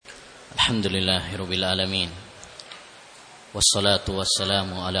Alhamdulillahirabbil alamin. Wassalatu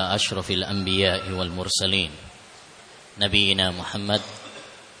wassalamu ala asyrafil anbiya'i wal mursalin. Nabiyyina Muhammad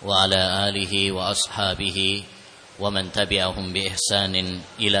wa ala alihi wa ashabihi wa man tabi'ahum bi ihsanin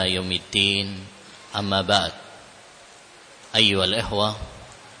ila yaumiddin. Amma ba'd. Ayyuhal ikhwah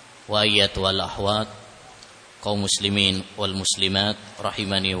wa ayyatuhal akhwat, kaum muslimin wal muslimat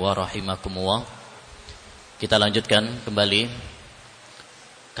rahimani wa rahimakumullah. Kita lanjutkan kembali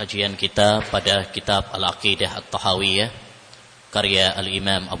kajian kita pada kitab Al-Aqidah Thahawiyah karya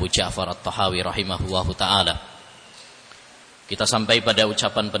Al-Imam Abu Ja'far At-Tahawi rahimahullahu ta'ala. Kita sampai pada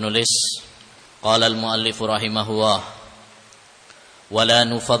ucapan penulis, qala al-muallifu rahimahullah, wa la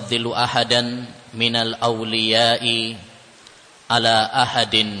nufaddilu ahadan minal awliya'i ala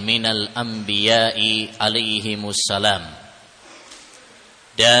ahadin minal anbiya'i alaihimus salam.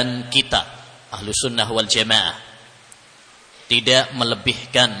 Dan kita Ahlus Sunnah wal Jamaah tidak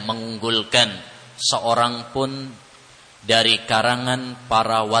melebihkan, mengunggulkan seorang pun dari karangan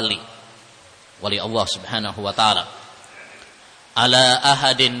para wali Allah subhanahu wa ta'ala, ala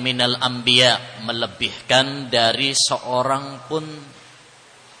ahadin minal anbiya, melebihkan dari seorang pun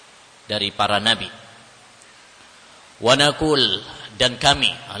dari para nabi. Wa naqul, dan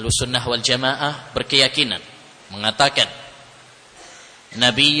kami Ahlus Sunnah wal Jamaah berkeyakinan mengatakan,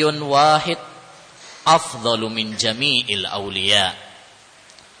 nabiyyun wahid afdalu min jami'il awliya.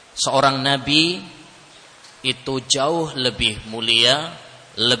 Seorang nabi itu jauh lebih mulia,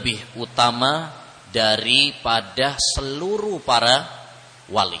 lebih utama daripada seluruh para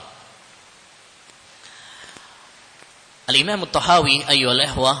wali. Al-Imam At-Tahawi ayyuhal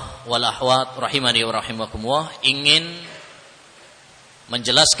ikhwah wal akhwat rahimani wa rahimakumullah ingin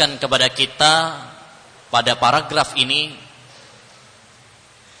menjelaskan kepada kita pada paragraf ini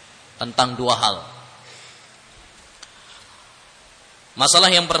tentang dua hal.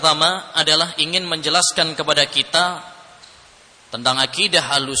 Masalah yang pertama adalah ingin menjelaskan kepada kita tentang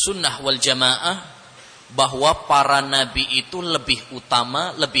akidah Ahlussunnah wal Jamaah, bahwa para nabi itu lebih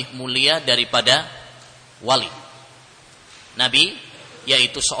utama, lebih mulia daripada wali. Nabi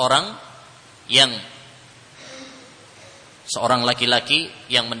yaitu seorang laki-laki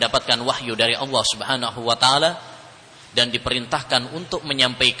yang mendapatkan wahyu dari Allah Subhanahu wa taala dan diperintahkan untuk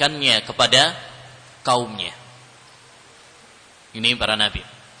menyampaikannya kepada kaumnya. Ini para nabi.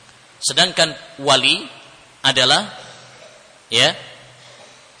 Sedangkan wali adalah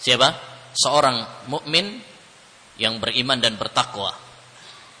siapa? Seorang mukmin yang beriman dan bertakwa.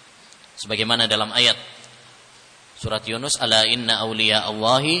 Sebagaimana dalam ayat surat Yunus, ala inna awliya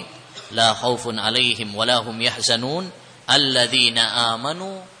Allahi la khaufun alaihim wa lahum yahzanun alladzina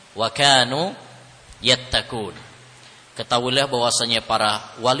amanu wa kanu yattaqun. Ketahuilah bahwasanya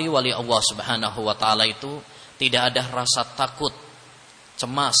para wali-wali Allah Subhanahu wa taala itu tidak ada rasa takut,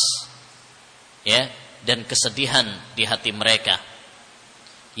 cemas, dan kesedihan di hati mereka,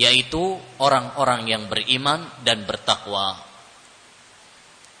 yaitu orang-orang yang beriman dan bertakwa.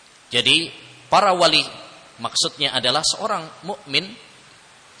 Jadi para wali maksudnya adalah seorang mukmin,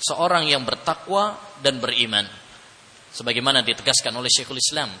 seorang yang bertakwa dan beriman, sebagaimana ditegaskan oleh Syekhul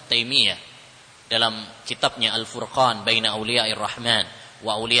Islam Taimiyah dalam kitabnya Al-Furqan baina Auliya'ir Rahman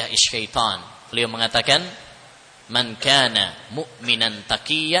wa Auliya'is Syaitan. Beliau mengatakan, man kana mu'minan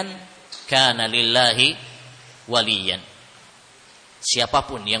taqiyan kana lillahi waliyan.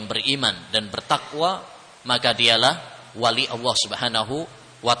 Siapapun yang beriman dan bertakwa, maka dialah wali Allah Subhanahu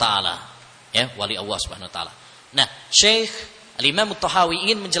wa taala. Wali Allah Subhanahu wa taala. Nah, Syekh Al-Imam At-Tahawi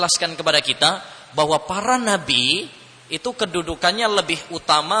ingin menjelaskan kepada kita bahwa para nabi itu kedudukannya lebih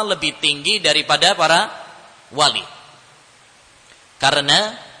utama, lebih tinggi daripada para wali.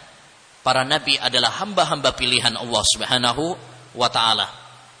 Karena para nabi adalah hamba-hamba pilihan Allah Subhanahu wa taala.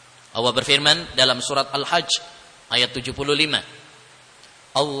 Allah berfirman dalam surat Al-Hajj ayat 75.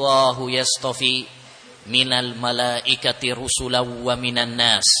 Allahu yastafi minal malaikati rusulan wa minan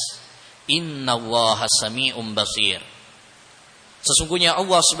nas. Innallaha sami'un basir. Sesungguhnya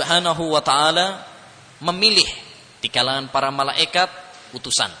Allah Subhanahu wa taala memilih di kalangan para malaikat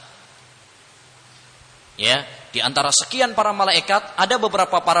utusan. Di antara sekian para malaikat, ada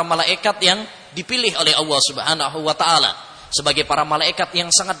beberapa para malaikat yang dipilih oleh Allah Subhanahu wa taala sebagai para malaikat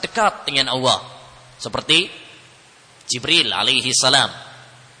yang sangat dekat dengan Allah, seperti Jibril alaihi salam.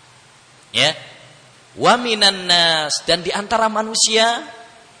 Wa minan nas, dan di antara manusia,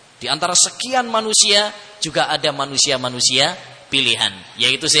 di antara sekian manusia juga ada manusia-manusia pilihan,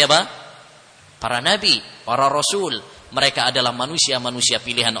 yaitu siapa? Para nabi, para rasul. Mereka adalah manusia-manusia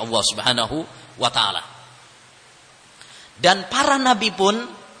pilihan Allah Subhanahu wa taala. Dan para nabi pun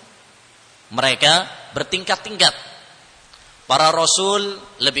mereka bertingkat-tingkat. Para rasul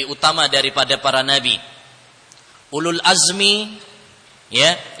lebih utama daripada para nabi. Ulul azmi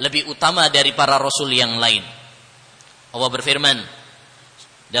ya lebih utama dari para rasul yang lain. Allah berfirman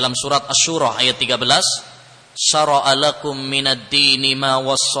dalam surat Asy-Syura ayat 13, "Syara'a lakum minad dini ma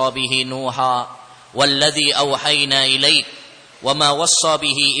wassa bihi Nuha walladzi auhayna ilaik wa ma wassa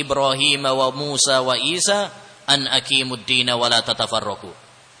bihi Ibrahim wa Musa wa Isa an aqimud dina wa la tatafarraqu."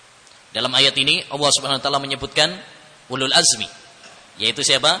 Dalam ayat ini Allah Subhanahu wa taala menyebutkan ulul azmi, yaitu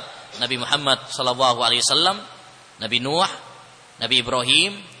siapa? Nabi Muhammad sallallahu alaihi wasallam, Nabi Nuh, Nabi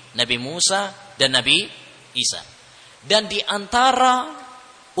Ibrahim, Nabi Musa dan Nabi Isa. Dan di antara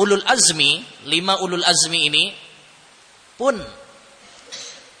ulul azmi, 5 ulul azmi ini pun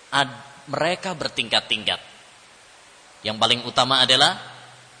mereka bertingkat-tingkat. Yang paling utama adalah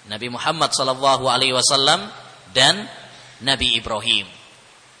Nabi Muhammad sallallahu alaihi wasallam dan Nabi Ibrahim.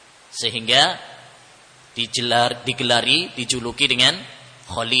 Sehingga dijuluki dengan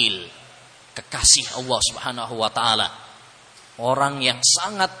Khalil, kekasih Allah Subhanahu wa taala. Orang yang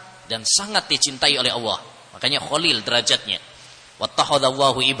sangat dan sangat dicintai oleh Allah. Makanya Khalil derajatnya.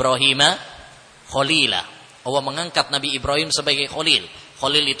 Wattakhadallahu Ibrahima Khalila. Allah mengangkat Nabi Ibrahim sebagai Khalil.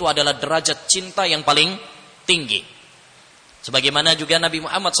 Khalil itu adalah derajat cinta yang paling tinggi. Sebagaimana juga Nabi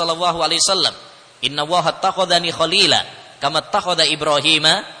Muhammad sallallahu alaihi wasallam, "Innallaha attakhadhani khalila kama attakhadha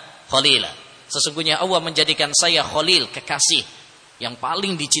Ibrahima khalila." Sesungguhnya Allah menjadikan saya Khalil, kekasih yang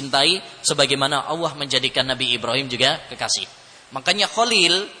paling dicintai, sebagaimana Allah menjadikan Nabi Ibrahim juga kekasih. Makanya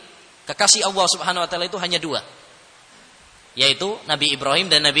Khalil, kekasih Allah Subhanahu wa taala itu hanya 2. Yaitu Nabi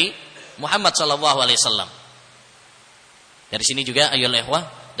Ibrahim dan Nabi Muhammad sallallahu alaihi wasallam. Dari sini juga ayolah ikhwah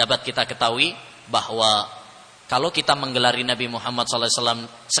dapat kita ketahui bahwa kalau kita menggelari Nabi Muhammad sallallahu alaihi wasallam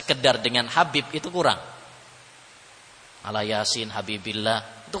sekedar dengan Habib itu kurang. Ala Yasin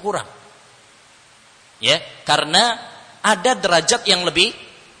Habibillah itu kurang. Ya, karena ada derajat yang lebih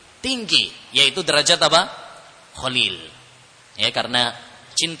tinggi, yaitu derajat apa? Khalil. Ya, karena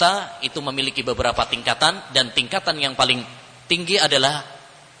cinta itu memiliki beberapa tingkatan, dan tingkatan yang paling tinggi adalah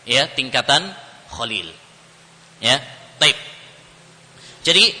ya tingkatan Khalil. Ya, baik.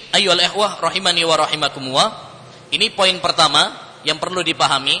 Jadi ayyuhal ikhwah rahimani wa rahimakumullah, ini poin pertama yang perlu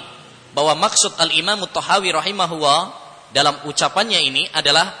dipahami, bahwa maksud al-Imam Thahawi rahimahullah dalam ucapannya ini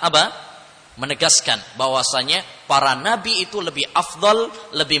adalah apa? Menegaskan bahwasanya para nabi itu lebih afdal,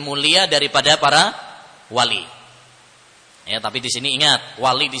 lebih mulia daripada para wali. Ya, tapi di sini ingat,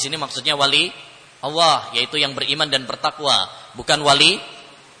 wali di sini maksudnya wali Allah, yaitu yang beriman dan bertakwa, bukan wali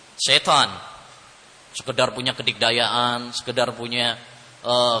setan. Sekedar punya kedikdayaan, sekedar punya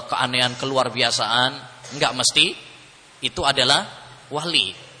keanehan keluar biasaan, enggak mesti itu adalah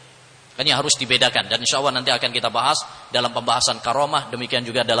wali. Makanya harus dibedakan, dan insya Allah nanti akan kita bahas dalam pembahasan karomah, demikian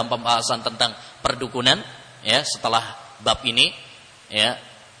juga dalam pembahasan tentang perdukunan ya setelah bab ini ya,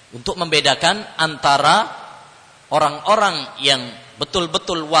 untuk membedakan antara orang-orang yang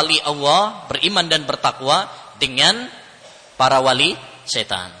betul-betul wali Allah, beriman dan bertakwa, dengan para wali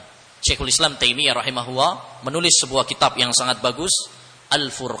setan. Syekhul Islam Taimiyah rahimahullah menulis sebuah kitab yang sangat bagus,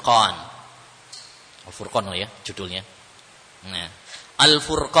 Al-Furqan. Al-Furqan ya judulnya. Nah,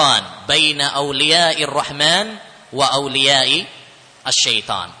 Al-Furqan baina awliya'ir rahman wa awliya'i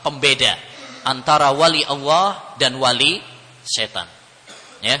asyaitan. Pembeda antara wali Allah dan wali setan.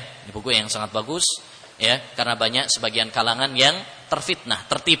 Ya, ini buku yang sangat bagus ya, karena banyak sebagian kalangan yang terfitnah,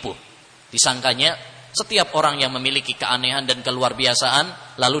 tertipu. Disangkanya setiap orang yang memiliki keanehan dan keluar biasaan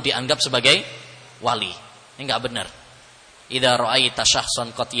lalu dianggap sebagai wali. Ini enggak benar. Idza ra'aita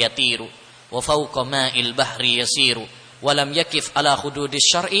syakhsan qad yatiru wa fawqa ma'il bahri yasiru walam yakif ala hududis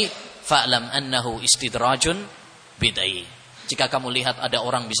syar'i fa'lam annahu istidrajun bid'ai. Jika kamu lihat ada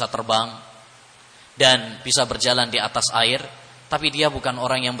orang bisa terbang dan bisa berjalan di atas air, tapi dia bukan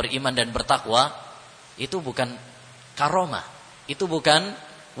orang yang beriman dan bertakwa, itu bukan karomah, itu bukan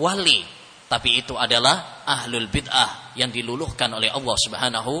wali, tapi itu adalah ahlul bid'ah yang diluluhkan oleh Allah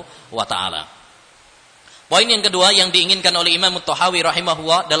Subhanahu wa taala. Poin yang kedua yang diinginkan oleh Imam Thahawi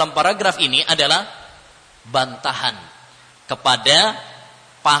rahimahullah dalam paragraf ini adalah bantahan kepada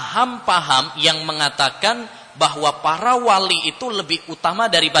paham-paham yang mengatakan bahwa para wali itu lebih utama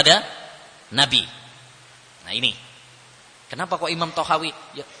daripada nabi. Nah ini, kenapa kok Imam Thahawi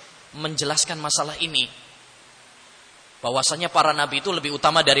menjelaskan masalah ini? Bahwasanya para nabi itu lebih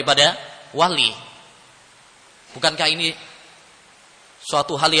utama daripada wali. Bukankah ini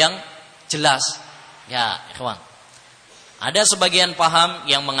suatu hal yang jelas? Ya, ikhwan. Ada sebagian paham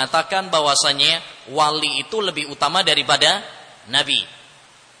yang mengatakan bahwasanya wali itu lebih utama daripada nabi.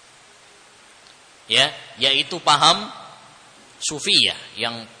 Ya, yaitu paham sufiyah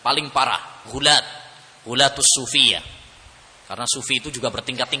yang paling parah, gulatus sufiyah. Karena sufi itu juga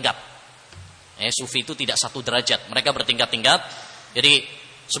bertingkat-tingkat. Sufi itu tidak satu derajat, mereka bertingkat-tingkat. Jadi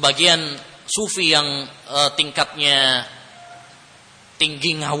sebagian sufi yang tingkatnya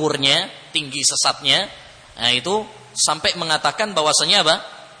tinggi ngawurnya, tinggi sesatnya, itu sampai mengatakan bahwasanya apa?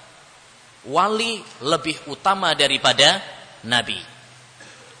 Wali lebih utama daripada nabi.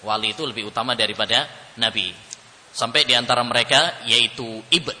 Wali itu lebih utama daripada nabi. Sampai di antara mereka yaitu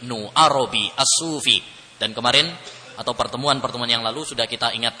Ibnu Arabi As-Sufi. Dan kemarin atau pertemuan-pertemuan yang lalu sudah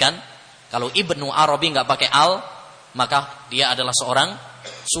kita ingatkan, kalau Ibnu Arabi enggak pakai al, maka dia adalah seorang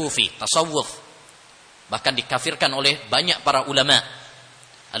sufi, tasawuf. Bahkan dikafirkan oleh banyak para ulama.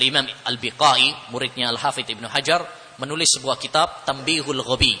 Al-Imam Al-Biqai, muridnya Al-Hafidh Ibnu Hajar, menulis sebuah kitab Tambihul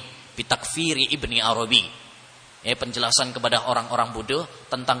Ghabi bi takfiri Ibni Arabi. Penjelasan kepada orang-orang bodoh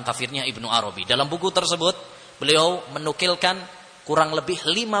tentang kafirnya Ibnu Arabi. Dalam buku tersebut beliau menukilkan kurang lebih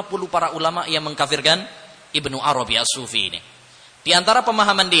 50 para ulama yang mengkafirkan Ibnu Arabi As-Sufi ini. Di antara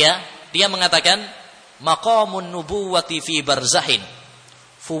pemahaman dia mengatakan maqamun nubuwati fi barzahin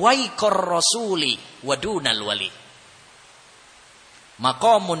fuwaiqar rasuli wa dunal wali.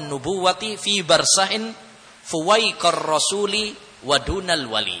 Maqamun nubuwati fi barzahin fuwaiqar rasuli wa dunal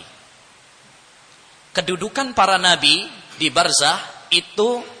wali. Kedudukan para nabi di barzah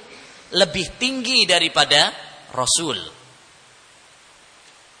itu lebih tinggi daripada rasul.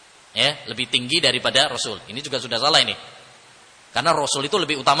 Lebih tinggi daripada rasul. Ini juga sudah salah ini. Karena rasul itu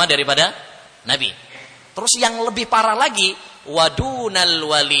lebih utama daripada nabi. Terus yang lebih parah lagi, wadunal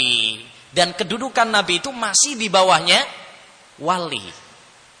wali. Dan kedudukan nabi itu masih di bawahnya wali.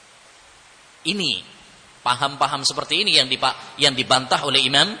 Ini paham-paham seperti ini yang dibantah oleh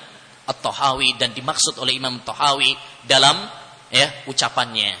Imam At-Tahawi dan dimaksud oleh Imam Tahawi dalam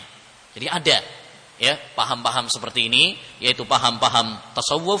ucapannya. Jadi ada paham-paham seperti ini, yaitu paham-paham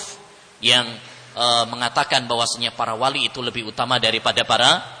tasawuf yang mengatakan bahwasanya para wali itu lebih utama daripada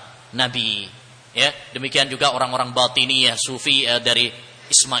para nabi. Demikian juga orang-orang batiniyah, sufi dari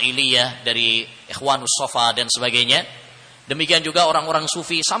Ismailiyah, dari Ikhwanus Sofa dan sebagainya. Demikian juga orang-orang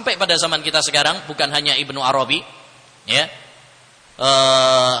sufi sampai pada zaman kita sekarang, bukan hanya Ibnu Arabi,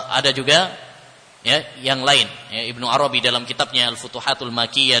 ada juga yang lain. Ibnu Arabi dalam kitabnya Al-Futuhatul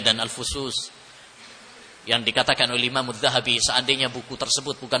Makkiyah dan Al-Fusus, yang dikatakan oleh Imam Adz-Dzahabi, seandainya buku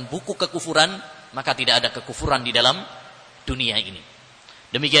tersebut bukan buku kekufuran, maka tidak ada kekufuran di dalam dunia ini.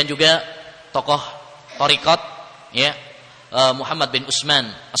 Demikian juga tokoh thariqat Muhammad bin Utsman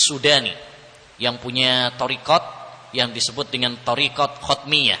As-Sudani yang punya thariqat yang disebut dengan thariqat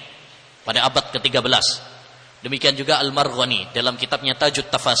Khatmiyah pada abad ke-13. Demikian juga Al-Marghani dalam kitabnya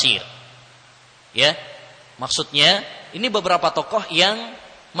Tajud Tafasir. Maksudnya ini beberapa tokoh yang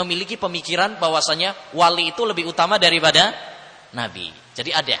memiliki pemikiran bahwasanya wali itu lebih utama daripada nabi.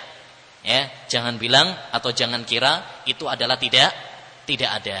 Jadi ada. Jangan bilang atau jangan kira itu adalah tidak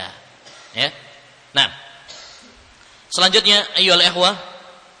ada. Nah, selanjutnya ayyuhal ikhwah,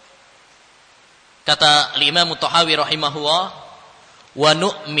 kata Imam Tahawi rahimahullah, wa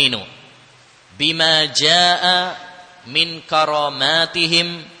nu'minu bima jaa min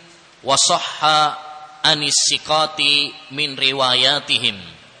karamatihim wa sahha anis siqati min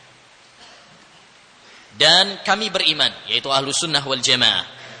riwayatihim. Dan kami beriman, yaitu Ahlus Sunnah wal Jamaah,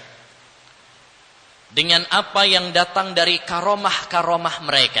 dengan apa yang datang dari karomah-karomah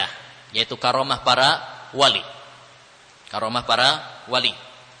mereka, yaitu karomah para wali. Karomah para wali.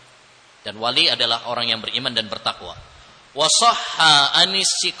 Dan wali adalah orang yang beriman dan bertakwa. Wa sahha anis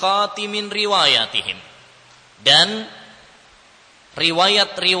siqati min riwayatihim. Dan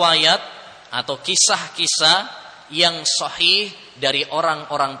riwayat-riwayat atau kisah-kisah yang sahih dari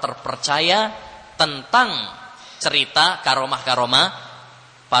orang-orang terpercaya tentang cerita karomah-karomah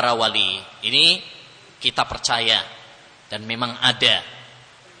para wali. Ini kita percaya dan memang ada.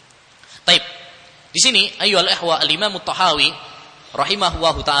 Taib. Di sini ayyuhal ikhwa, al-Imam Tahawi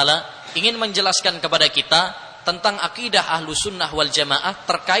rahimahullahu taala ingin menjelaskan kepada kita tentang akidah Ahlus Sunnah wal Jamaah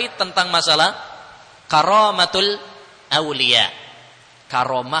terkait tentang masalah karamatul auliya.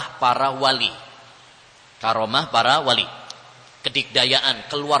 Karomah para wali. Karomah para wali. Kedikdayaan,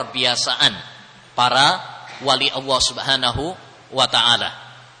 keluar biasaan para wali Allah Subhanahu wa taala.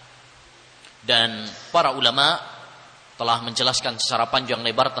 Dan para ulama telah menjelaskan secara panjang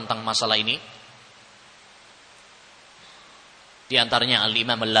lebar tentang masalah ini. Di antaranya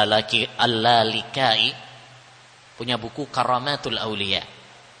Al-Imam Al-Lalikai punya buku Karamatul Auliya.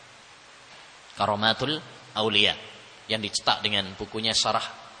 Karamatul Auliya yang dicetak dengan bukunya Syarah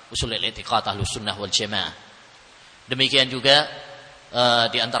Ushul I'tiqad Ahlus Sunnah wal Jamaah. Demikian juga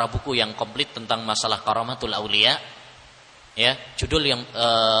di antara buku yang komplit tentang masalah Karamatul Auliya, judul yang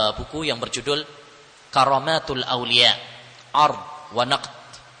buku yang berjudul Karamatul Auliya Ard wa Naqd,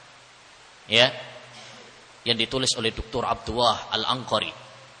 ya, yang ditulis oleh Dr. Abdullah Al-Anqari.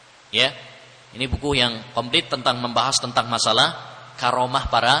 Ya, ini buku yang komplit tentang membahas tentang masalah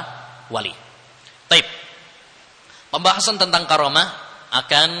karomah para wali. Taib. Pembahasan tentang karomah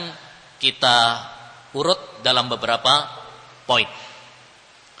akan kita urut dalam beberapa poin.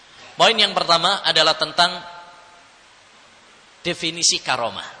 Poin yang pertama adalah tentang definisi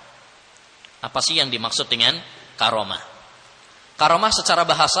karomah. Apa sih yang dimaksud dengan karomah? Karomah secara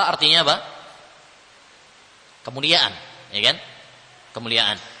bahasa artinya apa? Kemuliaan, ya kan?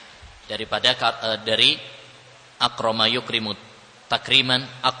 Kemuliaan. Dari akroma yukrimut, takriman,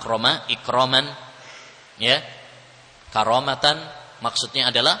 akroma ikraman, ya. Karomatan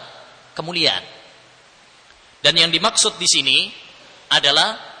maksudnya adalah kemuliaan. Dan yang dimaksud di sini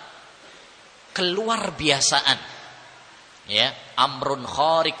adalah keluar biasaan. Ya, amrun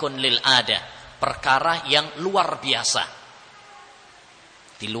khariqun lil ada, perkara yang luar biasa.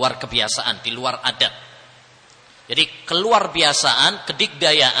 Di luar kebiasaan, di luar adat. Jadi keluar biasaan,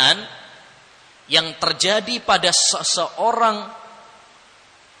 kedikdayaan yang terjadi pada seseorang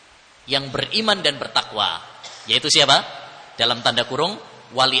yang beriman dan bertakwa. Yaitu siapa? Dalam tanda kurung,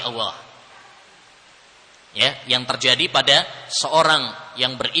 wali Allah. Ya, yang terjadi pada seorang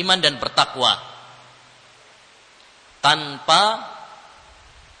yang beriman dan bertakwa tanpa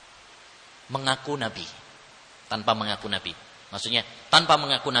mengaku nabi. Tanpa mengaku nabi. Maksudnya tanpa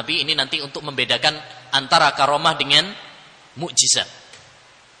mengaku nabi ini nanti untuk membedakan antara karomah dengan mukjizat.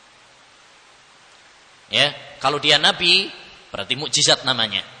 Ya, kalau dia nabi berarti mukjizat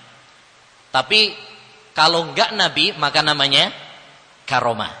namanya. Tapi kalau enggak nabi maka namanya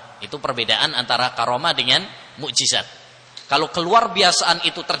karomah. Itu perbedaan antara karomah dengan mukjizat. Kalau keluar biasaan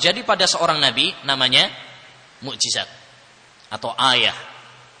itu terjadi pada seorang nabi namanya mukjizat atau ayah.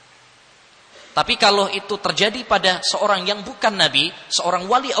 Tapi kalau itu terjadi pada seorang yang bukan nabi, seorang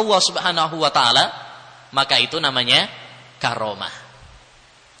wali Allah Subhanahu wa taala, maka itu namanya karomah.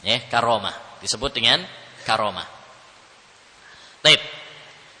 Ya, karomah disebut dengan karomah. Baik.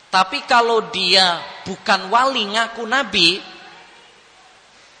 Tapi kalau dia bukan wali ngaku nabi,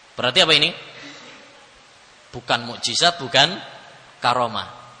 berarti apa ini? Bukan mukjizat, bukan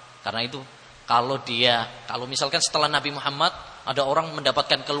karomah. Karena itu kalau misalkan setelah Nabi Muhammad ada orang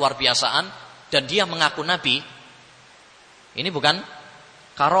mendapatkan keluar biasaan dan dia mengaku nabi, ini bukan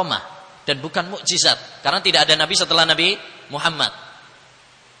karomah dan bukan mukjizat, karena tidak ada nabi setelah Nabi Muhammad.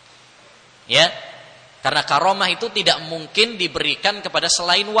 Ya. Karena karomah itu tidak mungkin diberikan kepada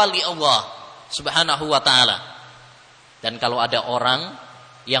selain wali Allah Subhanahu wa taala. Dan kalau ada orang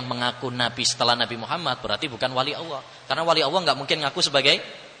yang mengaku nabi setelah Nabi Muhammad, berarti bukan wali Allah. Karena wali Allah enggak mungkin ngaku sebagai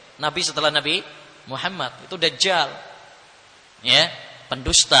nabi setelah Nabi Muhammad. Itu dajjal. Ya,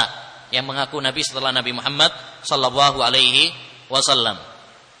 pendusta yang mengaku nabi setelah Nabi Muhammad sallallahu alaihi wasallam.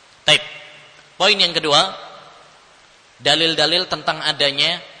 Baik. Poin yang kedua, dalil-dalil tentang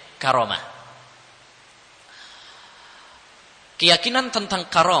adanya karomah. Keyakinan tentang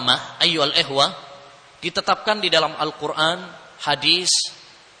karomah, ayyuhal ikhwah, ditetapkan di dalam Al-Quran, hadis,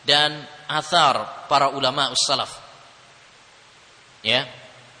 dan athar para ulama ussalaf. Ya.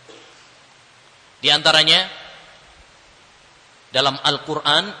 Di antaranya dalam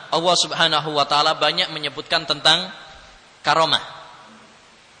Al-Quran, Allah Subhanahu wa taala banyak menyebutkan tentang karomah.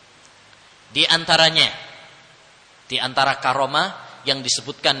 Di antara karomah yang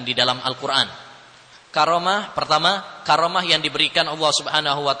disebutkan di dalam Al-Quran, karomah pertama, karomah yang diberikan Allah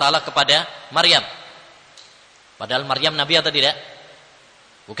Subhanahu wa taala kepada Maryam. Padahal Maryam nabi atau tidak?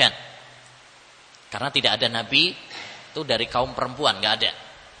 Bukan. Karena tidak ada nabi itu dari kaum perempuan, enggak ada.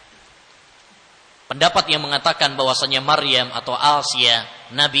 Pendapat yang mengatakan bahwasanya Maryam atau Asia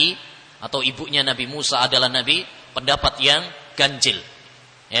nabi atau ibunya Nabi Musa adalah nabi, pendapat yang ganjil.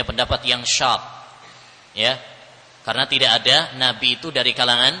 Ya, pendapat yang syadz. Ya. Karena tidak ada nabi itu dari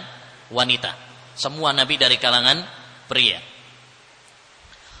kalangan wanita. Semua nabi dari kalangan pria.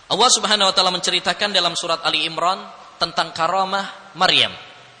 Allah Subhanahu wa taala menceritakan dalam surat Ali Imran tentang karamah Maryam.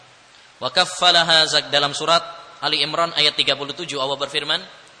 Wa kaffalaha dalam surat Ali Imran ayat 37 Allah berfirman,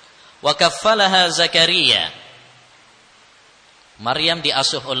 "Wa kaffalaha Zakaria." Maryam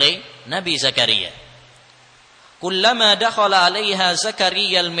diasuh oleh Nabi Zakaria. Kullama dakhala 'alaiha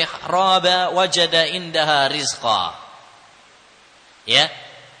Zakaria al-mihraba wajada indaha rizqa. Ya.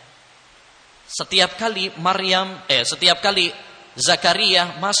 Setiap kali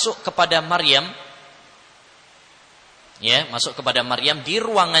Zakaria masuk kepada Maryam, ya, masuk kepada Maryam di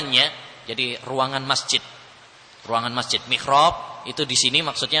ruangannya, jadi ruangan masjid. Ruangan masjid, mihrab itu di sini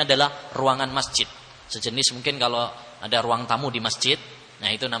maksudnya adalah ruangan masjid. Sejenis mungkin kalau ada ruang tamu di masjid,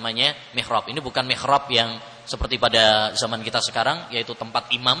 nah itu namanya mihrab. Ini bukan mihrab yang seperti pada zaman kita sekarang, yaitu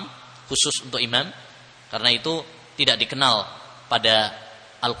tempat imam, khusus untuk imam. Karena itu tidak dikenal pada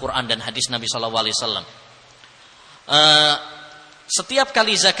Al-Quran dan hadis Nabi SAW. Setiap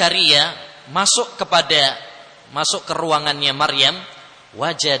kali Zakaria masuk ke ruangannya Maryam,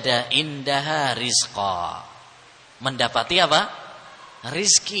 wajada indaha rizqa, mendapati apa?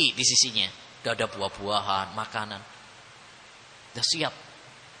 Rizki di sisinya. Sudah ada buah-buahan, makanan, sudah siap.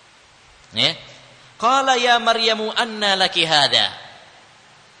 Ya. Qala ya Maryamu anna laki hada.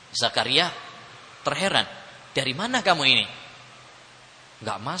 Zakaria terheran, dari mana kamu ini?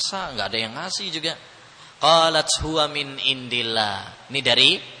 Enggak masak, enggak ada yang ngasih juga. Qalat huwa min indillah. Ini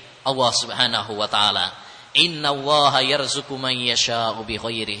dari Allah Subhanahu wa taala. Inna Allaha yarzuqu man yasha'u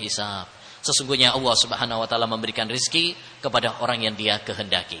bighairi hisab. Sesungguhnya Allah Subhanahu wa taala memberikan rezeki kepada orang yang Dia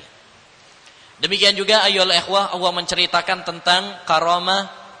kehendaki. Demikian juga ayyuhal ikhwah, Allah menceritakan tentang karamah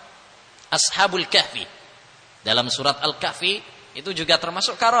Ashabul Kahfi. Dalam surat Al-Kahfi itu juga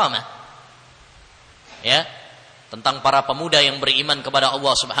termasuk karamah. Ya, tentang para pemuda yang beriman kepada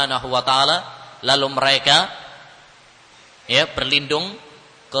Allah Subhanahu wa taala, lalu mereka ya berlindung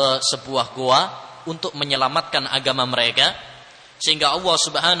ke sebuah gua untuk menyelamatkan agama mereka, sehingga Allah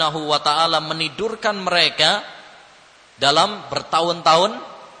Subhanahu wa taala menidurkan mereka dalam bertahun-tahun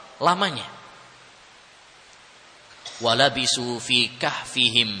lamanya. Walabisu fi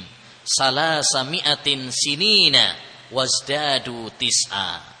kahfihim salasami'atin sinina wazdadu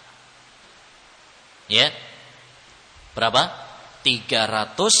tis'a. Ya. Berapa?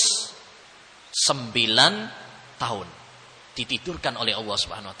 309 tahun ditidurkan oleh Allah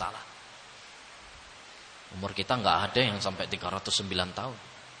Subhanahu wa taala. Umur kita enggak ada yang sampai 309 tahun.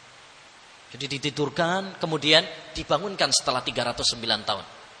 Jadi ditidurkan, kemudian dibangunkan setelah 309 tahun.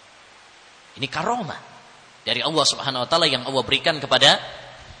 Ini karamah dari Allah Subhanahu wa taala yang Allah berikan kepada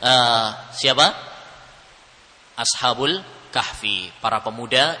siapa? Ashabul Kahfi, para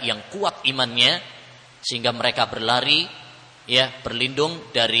pemuda yang kuat imannya sehingga mereka berlari ya, berlindung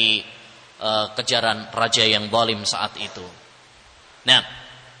dari kejaran raja yang zalim saat itu. Nah,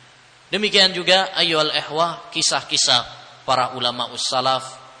 demikian juga ayyuhal ikhwah, kisah-kisah para ulama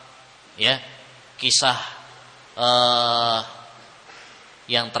ussalaf ya, kisah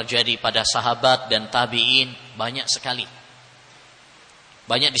yang terjadi pada sahabat dan tabi'in banyak sekali.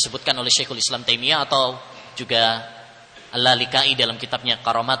 Banyak disebutkan oleh Syekhul Islam Taimiyah atau juga Al-Lalikai dalam kitabnya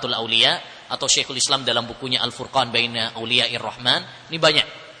Karamatul Auliya, atau Syekhul Islam dalam bukunya Al-Furqan Baina Auliya'ir Rahman. Ini banyak.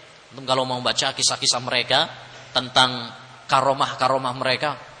 Kalau mau baca kisah-kisah mereka tentang karomah-karomah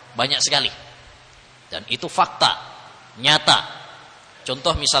mereka banyak sekali. Dan itu fakta, nyata.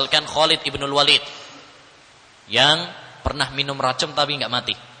 Contoh misalkan Khalid ibnul Walid yang pernah minum racun tapi enggak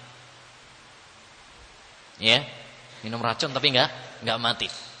mati. Ya, minum racun tapi enggak mati.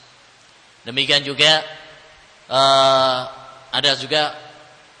 Demikian juga ada juga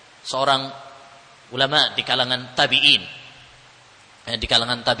seorang ulama di kalangan tabi'in,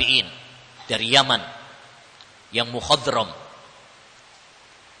 dari Yaman yang mukhadram.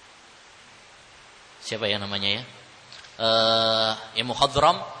 Siapa ya namanya ya? Yang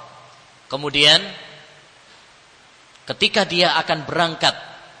mukhadram. Kemudian ketika dia akan berangkat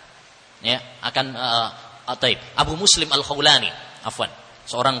ya, akan Abu Muslim Al-Khawlani, afwan,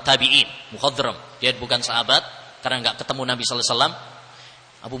 seorang tabi'in mukhadram. Dia bukan sahabat karena enggak ketemu Nabi sallallahu alaihi wasallam.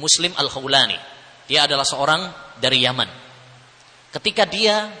 Abu Muslim Al-Khawlani, dia adalah seorang dari Yaman. Ketika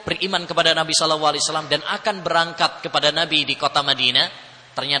dia beriman kepada Nabi sallallahu alaihi wasallam dan akan berangkat kepada Nabi di kota Madinah,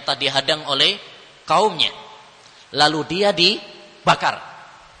 ternyata dihadang oleh kaumnya. Lalu dia dibakar.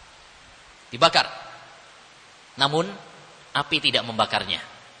 Namun api tidak membakarnya.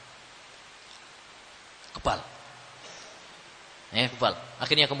 Kebal.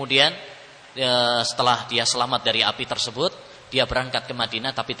 Akhirnya kemudian setelah dia selamat dari api tersebut, dia berangkat ke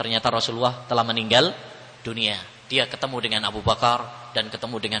Madinah, tapi ternyata Rasulullah telah meninggal dunia. Dia ketemu dengan Abu Bakar dan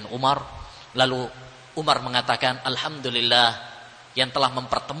ketemu dengan Umar. Lalu Umar mengatakan, Alhamdulillah yang telah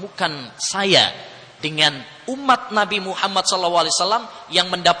mempertemukan saya dengan umat Nabi Muhammad SAW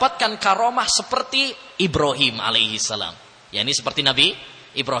yang mendapatkan karamah seperti Ibrahim alaihi salam. Ya, ini seperti Nabi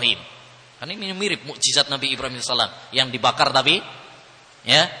Ibrahim. Karena ini mirip mukjizat Nabi Ibrahim SAW yang dibakar tapi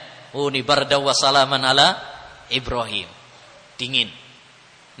ya, uni barda wa salaman ala Ibrahim. Dingin.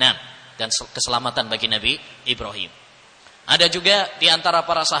 Nah, dan keselamatan bagi Nabi Ibrahim. Ada juga di antara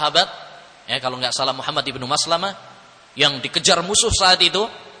para sahabat, ya kalau nggak salah Muhammad ibnu Maslamah, yang dikejar musuh saat itu.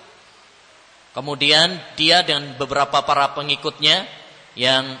 Kemudian dia dan beberapa para pengikutnya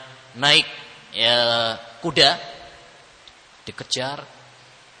yang naik kuda dikejar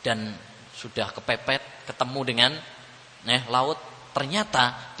dan sudah kepepet, ketemu dengan laut.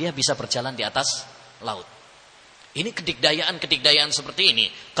 Ternyata dia bisa berjalan di atas laut. Ini kedikdayaan seperti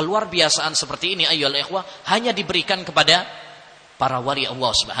ini, keluar biasaan seperti ini ayyuhal ikhwah hanya diberikan kepada para wali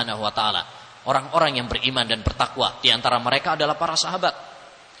Allah Subhanahu wa taala, orang-orang yang beriman dan bertakwa. Di antara mereka adalah para sahabat.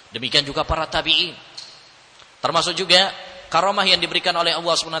 Demikian juga para tabi'in. Termasuk juga karamah yang diberikan oleh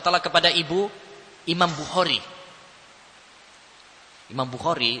Allah Subhanahu wa taala kepada ibu Imam Bukhari. Imam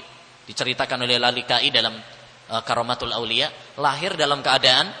Bukhari diceritakan oleh Lalikai dalam Karamatul Aulia, lahir dalam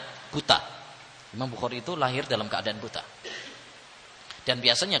keadaan buta. Imam Bukhari itu lahir dalam keadaan buta. Dan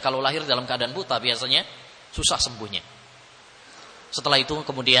biasanya kalau lahir dalam keadaan buta biasanya susah sembuhnya. Setelah itu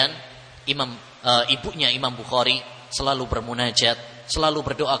kemudian ibunya Imam Bukhari selalu bermunajat, selalu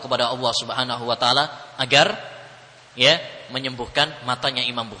berdoa kepada Allah Subhanahu wa taala agar menyembuhkan matanya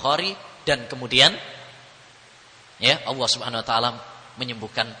Imam Bukhari, dan kemudian Allah Subhanahu wa taala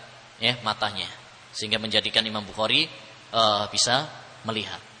menyembuhkan matanya sehingga menjadikan Imam Bukhari bisa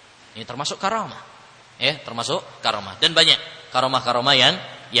melihat. Ini termasuk karamah. Termasuk karamah, dan banyak karamah-karamah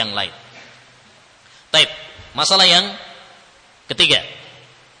yang lain. Baik, masalah yang ketiga.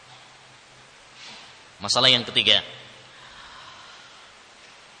 Masalah yang ketiga.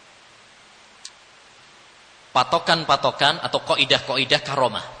 Patokan-patokan atau kaidah-kaidah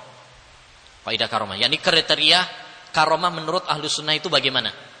karamah. Kaidah karamah, yakni kriteria karamah menurut Ahlus Sunnah itu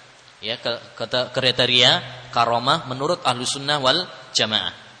bagaimana? Kriteria karamah menurut Ahlus Sunnah wal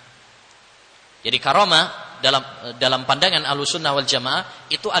Jamaah. Jadi karamah dalam pandangan Ahlussunnah wal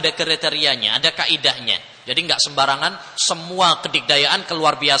Jamaah itu ada kriterianya, ada kaidahnya. Jadi enggak sembarangan semua kedikdayaan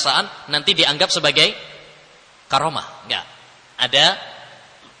keluar biasaan nanti dianggap sebagai karamah, enggak.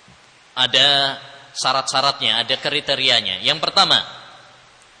 Ada syarat-syaratnya, ada kriterianya. Yang pertama,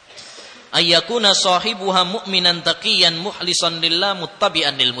 ayyakuna sahibuha mu'minan taqiyan mukhlishan lillah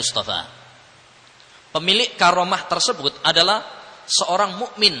muttabi'an lil Mustafa. Pemilik karamah tersebut adalah seorang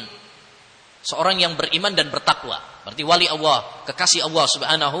mukmin, seorang yang beriman dan bertakwa, berarti wali Allah, kekasih Allah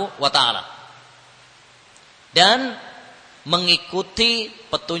Subhanahu wa taala, dan mengikuti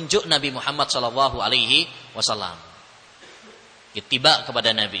petunjuk Nabi Muhammad sallallahu alaihi wasallam. Ittiba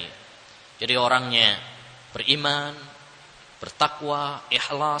kepada Nabi. Jadi orangnya beriman, bertakwa,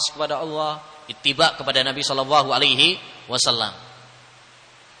 ikhlas kepada Allah, ittiba kepada Nabi sallallahu alaihi wasallam.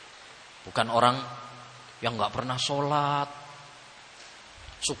 Bukan orang yang enggak pernah sholat,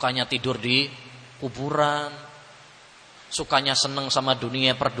 sukanya tidur di kuburan, sukanya senang sama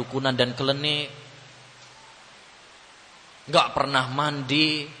dunia perdukunan dan klenik, nggak pernah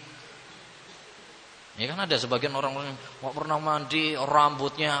mandi. Ya kan ada sebagian orang-orang yang nggak pernah mandi,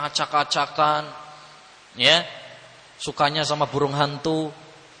 rambutnya acak-acakan, sukanya sama burung hantu.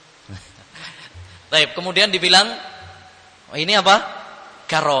 Baik, kemudian dibilang ini apa?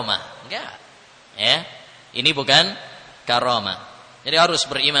 Karamah. Enggak. Ini bukan karamah. Jadi harus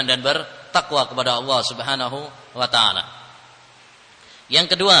beriman dan bertakwa kepada Allah Subhanahu wa taala.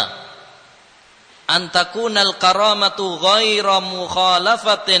 Yang kedua, antakunal karamatu ghaira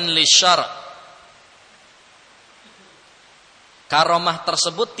mukhalafatin lisyara'. Karamah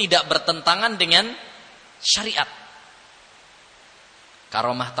tersebut tidak bertentangan dengan syariat.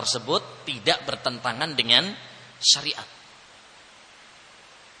 Karamah tersebut tidak bertentangan dengan syariat.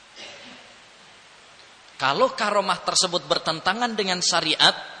 Kalau karamah tersebut bertentangan dengan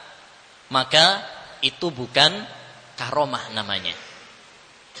syariat, maka itu bukan karamah namanya.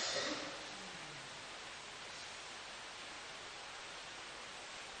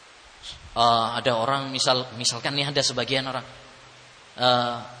 Ada orang misalkan nih, ada sebagian orang,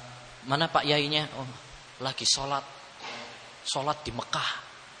 mana Pak Yainya? Oh, lagi sholat di Mekah.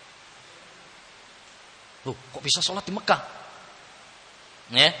 Loh, kok bisa sholat di Mekah?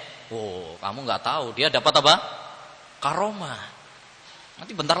 Oh, kamu nggak tahu dia dapat apa? Karamah.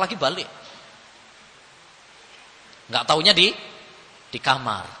 Nanti bentar lagi balik. Nggak taunya di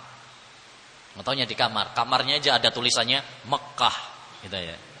kamar. Nggak taunya di kamar. Kamarnya aja ada tulisannya Mekah, gitu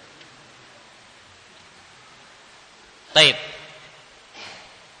ya. Taib.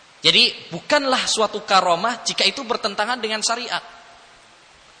 Jadi bukanlah suatu karamah jika itu bertentangan dengan syariat.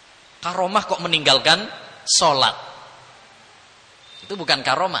 Karamah kok meninggalkan sholat, itu bukan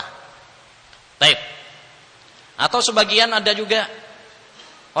karamah. Baik. Atau sebagian ada juga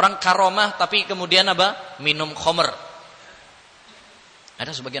orang karamah tapi kemudian apa? Minum khamr. Ada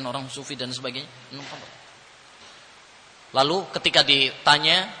sebagian orang sufi dan sebagainya minum khamr. Lalu ketika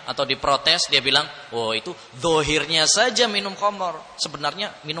ditanya atau diprotes, dia bilang, oh itu zahirnya saja minum khamr,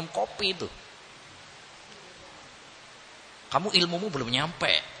 sebenarnya minum kopi itu. Kamu ilmumu belum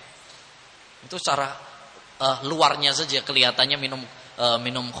nyampe. Itu secara luarnya saja kelihatannya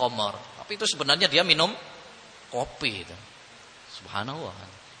minum khamr. Tapi itu sebenarnya dia minum kopi itu. Subhanallah.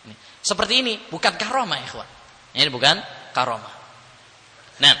 Seperti ini bukan karamah, ikhwan. Ini bukan karomah.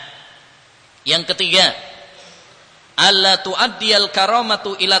 Nah, yang ketiga, alla tu'addiyal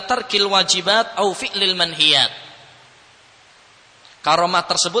karamatu ila tarkil wajibat au fi'lil manhiyat. Karomah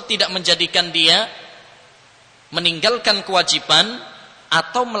tersebut tidak menjadikan dia meninggalkan kewajiban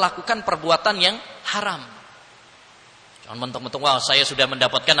atau melakukan perbuatan yang haram. Jangan mentok-mentok, wah saya sudah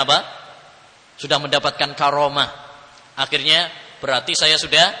mendapatkan apa? Sudah mendapatkan karomah. Akhirnya berarti saya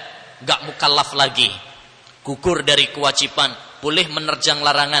sudah gak mukallaf lagi. Gugur dari kewajiban, boleh menerjang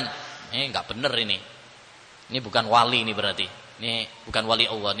larangan. Gak benar ini. Ini bukan wali ini berarti. Ini bukan wali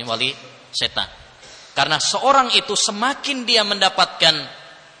Allah, ini wali setan. Karena seorang itu semakin dia mendapatkan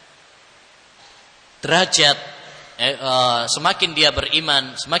derajat, semakin dia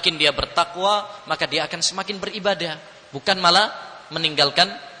beriman, semakin dia bertakwa, maka dia akan semakin beribadah. Bukan malah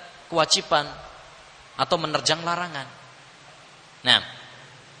meninggalkan kewajiban atau menerjang larangan. Nah,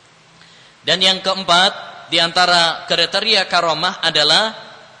 dan yang keempat, di antara kriteria karomah adalah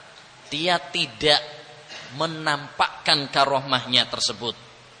dia tidak menampakkan karomahnya tersebut.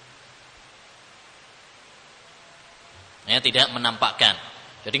 Ya, tidak menampakkan.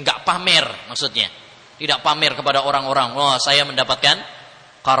 Jadi enggak pamer maksudnya. Tidak pamer kepada orang-orang, "Oh, saya mendapatkan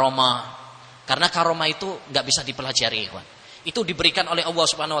karomah." Karena karomah itu enggak bisa dipelajari, kawan. Itu diberikan oleh Allah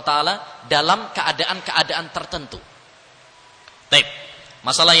Subhanahu wa taala dalam keadaan-keadaan tertentu. Baik.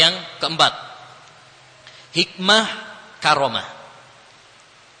 Masalah yang keempat. Hikmah karomah.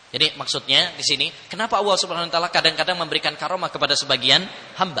 Jadi maksudnya di sini, kenapa Allah Subhanahu wa taala kadang-kadang memberikan karomah kepada sebagian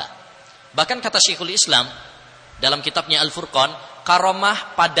hamba? Bahkan kata Syekhul Islam dalam kitabnya Al-Furqan,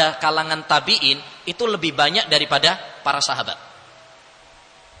 karomah pada kalangan tabi'in itu lebih banyak daripada para sahabat.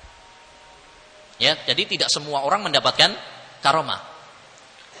 Ya, jadi tidak semua orang mendapatkan karomah.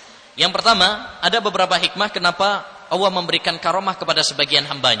 Yang pertama, ada beberapa hikmah kenapa Allah memberikan karomah kepada sebagian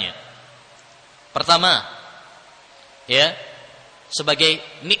hambanya. Pertama, ya, sebagai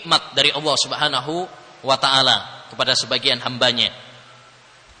nikmat dari Allah Subhanahu wa taala kepada sebagian hambanya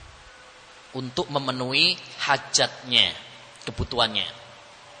untuk memenuhi hajatnya, kebutuhannya.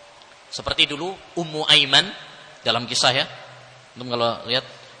 Seperti dulu Ummu Aiman dalam kisah, ya. Untuk kalau lihat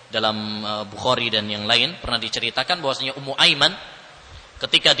dalam Bukhari dan yang lain pernah diceritakan bahwasanya Ummu Aiman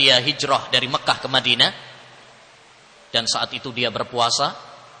ketika dia hijrah dari Mekah ke Madinah dan saat itu dia berpuasa,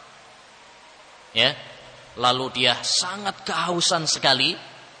 ya. Lalu dia sangat kehausan sekali,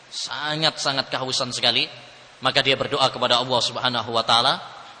 sangat kehausan sekali, maka dia berdoa kepada Allah Subhanahu wa taala,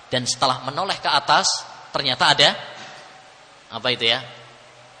 dan setelah menoleh ke atas ternyata ada apa itu, ya?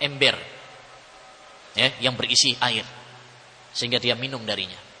 Ember, ya, yang berisi air, sehingga dia minum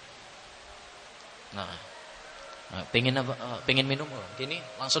darinya. Nah, pengen minum, gini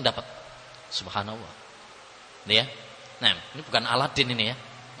langsung dapat. Subhanallah. Ya. Nah, ini bukan Aladin ini, ya.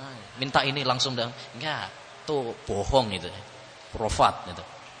 Nah, minta ini langsung enggak. Itu bohong itu, profat itu.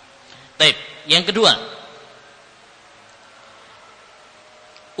 Baik, yang kedua,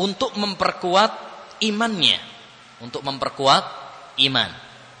 untuk memperkuat imannya, untuk memperkuat iman,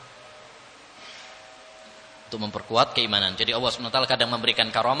 untuk memperkuat keimanan. Jadi Allah SWT kadang memberikan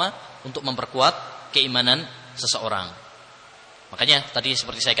karomah untuk memperkuat keimanan seseorang. Makanya tadi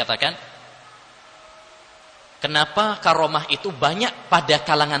seperti saya katakan, kenapa karomah itu banyak pada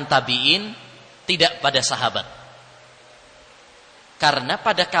kalangan tabi'in, tidak pada sahabat? Karena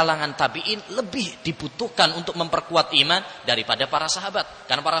pada kalangan tabi'in lebih dibutuhkan untuk memperkuat iman daripada para sahabat.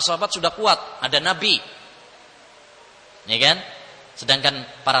 Karena para sahabat sudah kuat, ada Nabi, ya kan? Sedangkan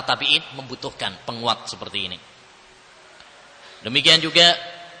para tabi'in membutuhkan penguat seperti ini. Demikian juga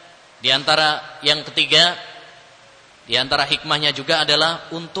di antara yang ketiga, di antara hikmahnya juga adalah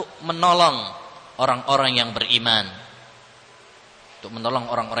untuk menolong orang-orang yang beriman. Untuk menolong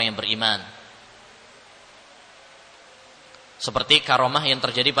orang-orang yang beriman. Seperti karomah yang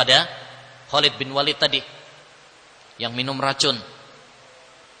terjadi pada Khalid bin Walid tadi, yang minum racun,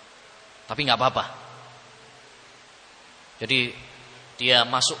 tapi nggak apa-apa. Jadi dia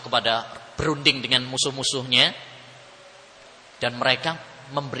masuk kepada berunding dengan musuh-musuhnya, dan mereka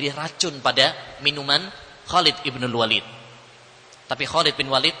memberi racun pada minuman Khalid bin Walid. Tapi Khalid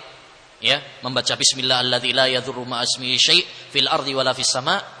bin Walid, ya, membaca Bismillah alladzi la yadhurru ma'a ismihi syai' fil ardi wala fis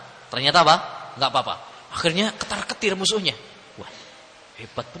sama'. Ternyata apa? Nggak apa-apa. Akhirnya ketar-ketir musuhnya. Wah,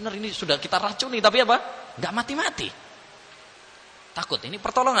 hebat benar ini, sudah kita racuni tapi apa? Nggak mati-mati. Takut, ini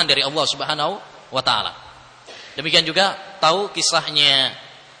pertolongan dari Allah Subhanahu wa taala. Demikian juga tahu kisahnya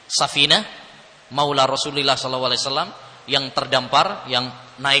Safinah, Maula Rasulullah sallallahu alaihi wasallam, yang terdampar, yang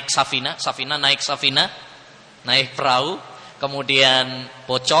naik Safinah, naik perahu, kemudian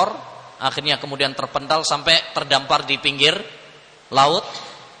bocor, akhirnya kemudian terpental sampai terdampar di pinggir laut,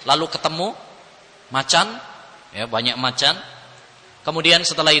 lalu ketemu macan, Ya, banyak macan. Kemudian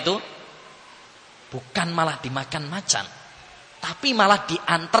setelah itu bukan malah dimakan macan, tapi malah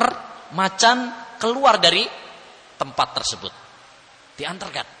diantar macan keluar dari tempat tersebut.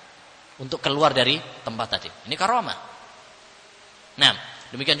 Diantarkan untuk keluar dari tempat tadi. Ini karomah. Nah,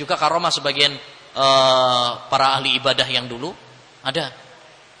 demikian juga karomah sebagian para ahli ibadah yang dulu ada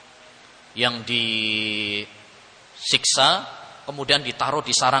yang disiksa kemudian ditaruh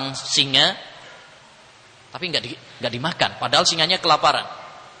di sarang singa, tapi nggak dimakan, padahal singanya kelaparan.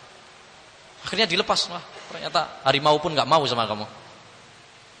 Akhirnya dilepas. Wah, ternyata harimau pun nggak mau sama kamu.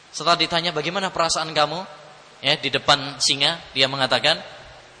 Setelah ditanya bagaimana perasaan kamu, ya, di depan singa, dia mengatakan,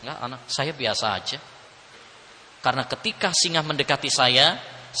 enggak, anak saya biasa aja. Karena ketika singa mendekati saya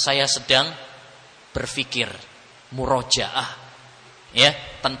sedang berpikir murojaah, ya,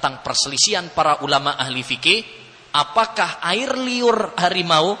 tentang perselisihan para ulama ahli fikih, apakah air liur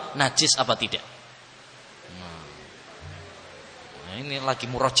harimau najis apa tidak. Nah, ini lagi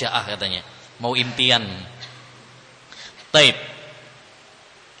murojaah katanya, mau imtihan. Taib.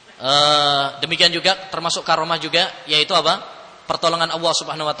 Demikian juga termasuk karomah juga, yaitu apa? Pertolongan Allah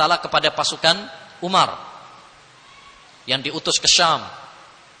Subhanahu wa taala kepada pasukan Umar yang diutus ke Syam.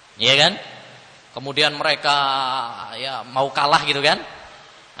 Ya kan? Kemudian mereka ya mau kalah gitu kan?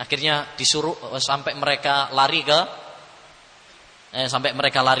 Akhirnya disuruh sampai mereka lari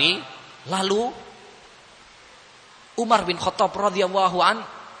lalu Umar bin Khattab radhiyallahu an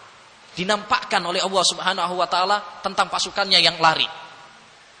dinampakkan oleh Allah Subhanahu wa taala tentang pasukannya yang lari.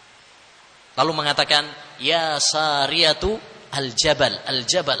 Lalu mengatakan, ya sariyatu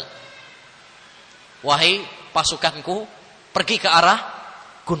al-jabal. Wahai pasukanku, pergi ke arah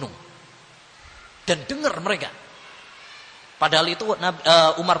gunung. Dan dengar mereka. Padahal itu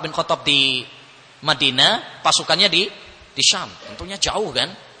Umar bin Khattab di Madinah, pasukannya di Syam. Tentunya jauh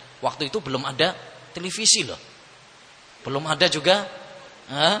kan. Waktu itu belum ada televisi loh. Belum ada juga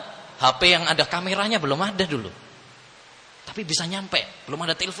HP yang ada kameranya, belum ada dulu. Tapi bisa nyampe. Belum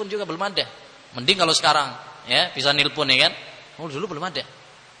ada telepon juga, belum ada. Mending kalau sekarang ya bisa nelpon ya kan. Oh, dulu belum ada.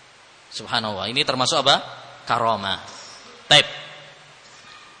 Subhanallah. Ini termasuk apa? Karomah. Taib.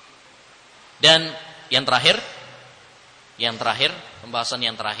 Dan yang terakhir, pembahasan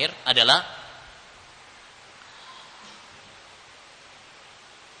yang terakhir adalah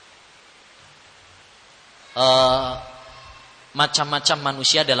macam-macam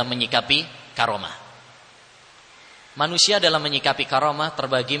manusia dalam menyikapi karomah. Manusia dalam menyikapi karomah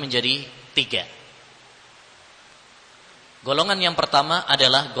terbagi menjadi 3. Golongan yang pertama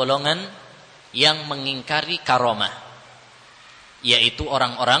adalah golongan yang mengingkari karomah, yaitu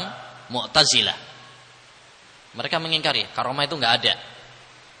orang-orang Mu'tazilah. Mereka mengingkari karomah itu nggak ada.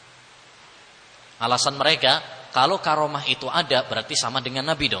 Alasan mereka, kalau karomah itu ada berarti sama dengan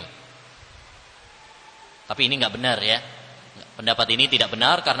Nabi dong. Tapi ini nggak benar ya. Pendapat ini tidak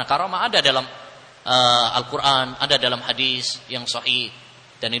benar karena karomah ada dalam Al-Quran, ada dalam hadis yang sahih,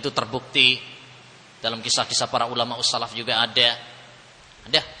 dan itu terbukti dalam kisah-kisah para ulama ussalaf juga ada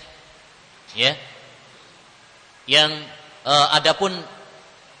ya. Yang adapun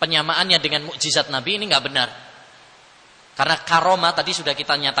penyamaannya dengan mukjizat Nabi ini nggak benar, karena karomah tadi sudah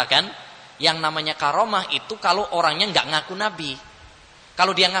kita nyatakan, yang namanya karomah itu kalau orangnya nggak ngaku Nabi.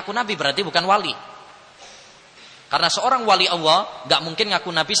 Kalau dia ngaku Nabi berarti bukan wali, karena seorang wali Allah nggak mungkin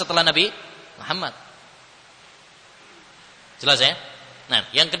ngaku Nabi setelah Nabi Muhammad. Jelas ya? Nah,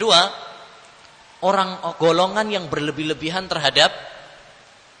 yang kedua, golongan yang berlebih-lebihan terhadap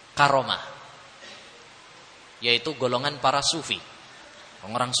karomah, yaitu golongan para sufi.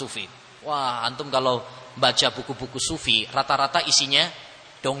 Orang sufi. Wah, antum kalau baca buku-buku sufi, rata-rata isinya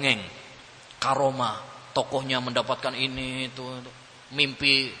dongeng, karomah, tokohnya mendapatkan ini itu,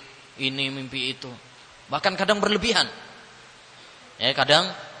 mimpi ini, mimpi itu. Bahkan kadang berlebihan. Ya, kadang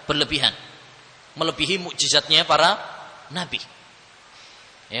berlebihan. Melebihi mukjizatnya para nabi.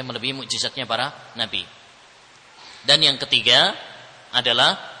 Ya, melebihi mukjizatnya para nabi. Dan yang ketiga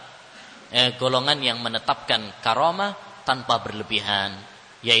adalah golongan yang menetapkan karomah tanpa berlebihan,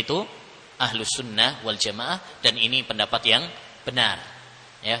 yaitu ahlus sunnah wal jamaah, dan ini pendapat yang benar,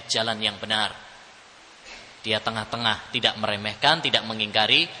 ya, jalan yang benar. Dia tengah-tengah, tidak meremehkan, tidak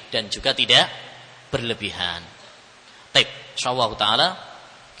mengingkari, dan juga tidak berlebihan. Baik, insyaallah taala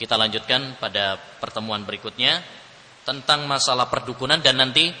kita lanjutkan pada pertemuan berikutnya tentang masalah perdukunan, dan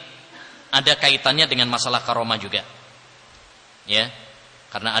nanti ada kaitannya dengan masalah karomah juga. Ya,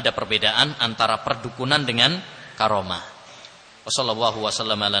 karena ada perbedaan antara perdukunan dengan karomah. Wassallallahu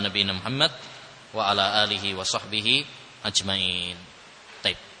wasallam ala nabiyina Muhammad wa ala alihi wa sahbihi ajmain.